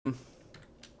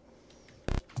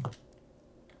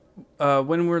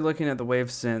when we're looking at the wave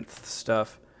synth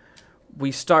stuff,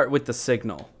 we start with the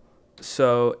signal.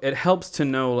 So it helps to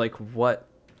know like what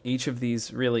each of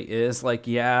these really is. Like,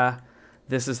 yeah,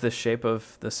 this is the shape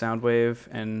of the sound wave,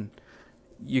 and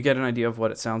you get an idea of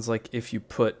what it sounds like if you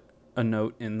put a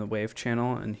note in the wave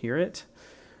channel and hear it.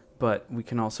 But we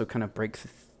can also kind of break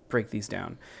these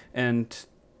down. And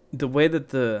the way that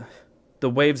the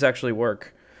waves actually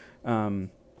work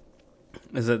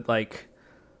is that like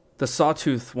the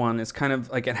sawtooth one is kind of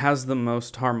like it has the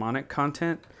most harmonic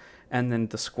content, and then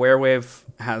the square wave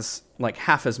has like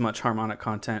half as much harmonic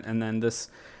content, and then this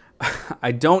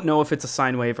I don't know if it's a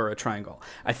sine wave or a triangle.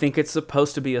 I think it's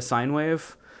supposed to be a sine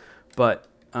wave, but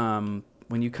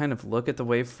when you kind of look at the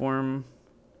waveform,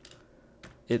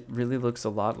 it really looks a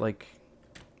lot like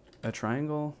a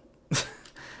triangle.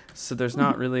 So there's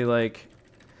not really like,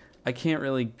 I can't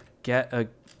really get a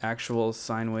actual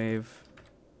sine wave.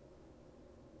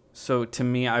 So to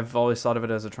me, I've always thought of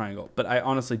it as a triangle, but I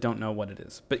honestly don't know what it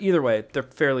is. But either way, they're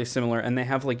fairly similar, and they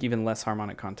have like even less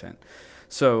harmonic content.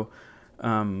 So,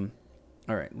 all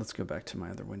right, let's go back to my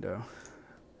other window.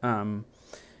 When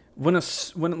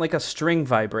like a string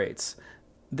vibrates,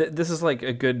 this is like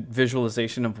a good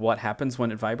visualization of what happens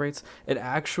when it vibrates. It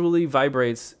actually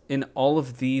vibrates in all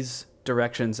of these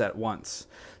directions at once.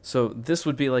 So this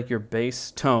would be like your bass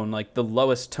tone, like the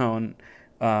lowest tone,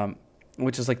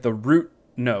 which is like the root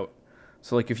note.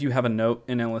 So like if you have a note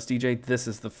in LSDj, this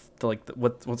is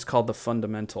what's called the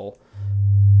fundamental.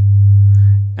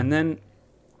 And then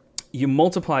you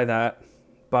multiply that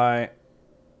by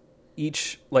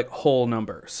each like whole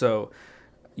number. So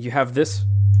you have this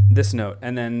note,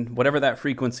 and then whatever that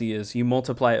frequency is, you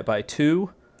multiply it by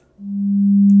 2,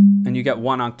 and you get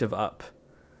 1 octave up.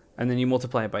 And then you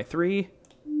multiply it by 3,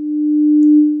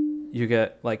 you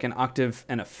get like an octave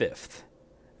and a fifth.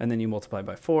 And then you multiply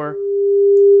by 4,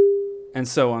 and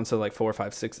so on. So like 4,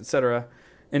 5, 6, etc.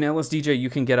 In LSDj,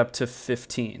 you can get up to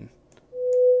 15.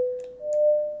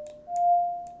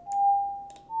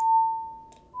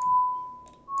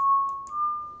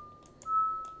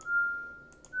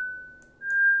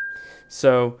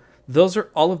 So those are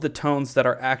all of the tones that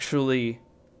are actually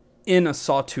in a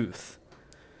sawtooth.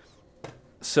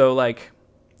 So like,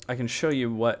 I can show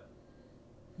you what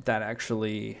that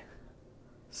actually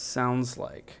sounds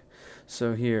like.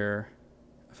 So here,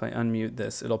 if I unmute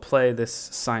this, it'll play this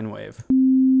sine wave.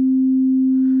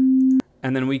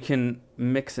 And then we can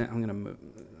mix it. I'm going to move.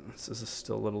 This is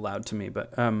still a little loud to me,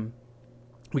 but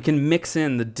we can mix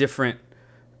in the different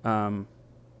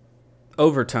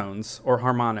overtones or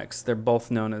harmonics. They're both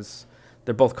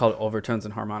called overtones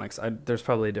and harmonics. There's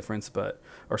probably a difference,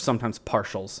 or sometimes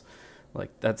partials.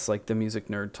 Like that's like the music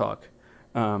nerd talk.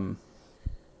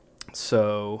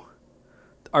 So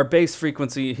our base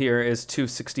frequency here is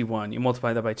 261. You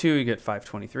multiply that by 2, you get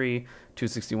 523.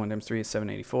 261 times 3 is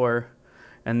 784.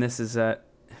 And this is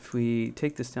if we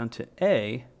take this down to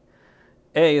A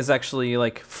is actually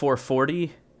like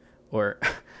 440, or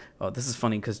oh, this is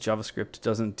funny because JavaScript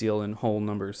doesn't deal in whole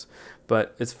numbers,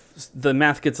 but the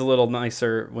math gets a little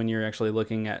nicer when you're actually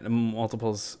looking at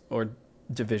multiples or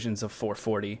divisions of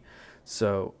 440.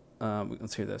 So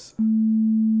let's hear this.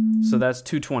 So that's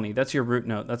 220. That's your root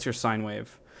note. That's your sine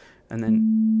wave. And then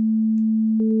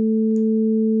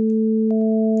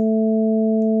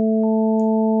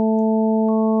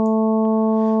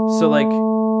so like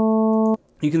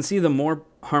you can see the more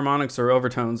harmonics or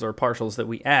overtones or partials that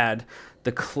we add,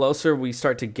 the closer we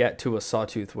start to get to a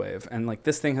sawtooth wave. And like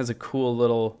this thing has a cool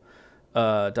little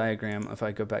diagram. If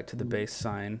I go back to the bass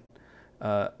sine,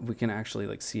 we can actually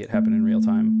like see it happen in real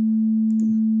time.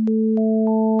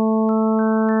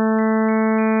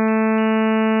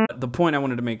 The point I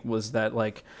wanted to make was that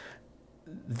like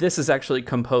this is actually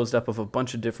composed up of a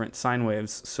bunch of different sine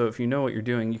waves. So if you know what you're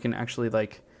doing, you can actually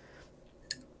like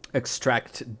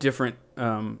extract different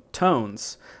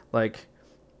tones, like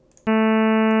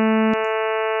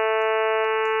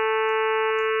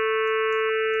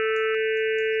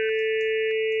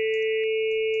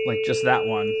just that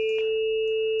one.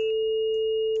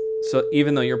 So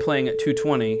even though you're playing at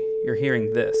 220, you're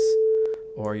hearing this,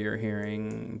 or you're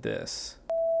hearing this,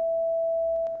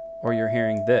 or you're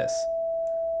hearing this.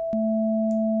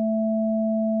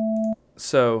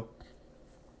 So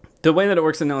the way that it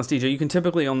works in LSDj, you can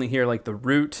typically only hear like the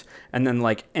root and then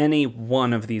like any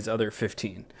one of these other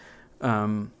 15.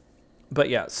 But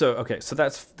yeah, so okay, so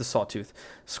that's the sawtooth.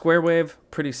 Square wave,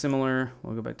 pretty similar.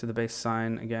 We'll go back to the bass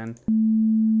sine again.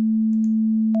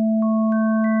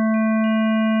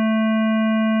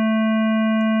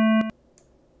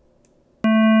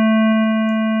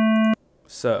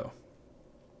 So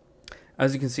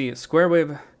As you can see, square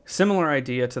wave, similar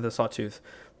idea to the sawtooth,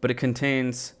 but it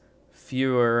contains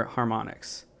fewer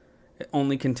harmonics. It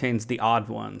only contains the odd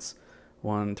ones,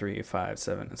 1, 3, 5,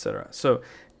 7, etc. So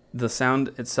the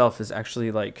sound itself is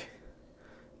actually like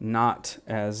not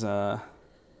as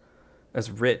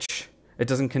rich. It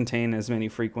doesn't contain as many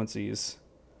frequencies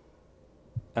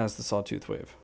as the sawtooth wave.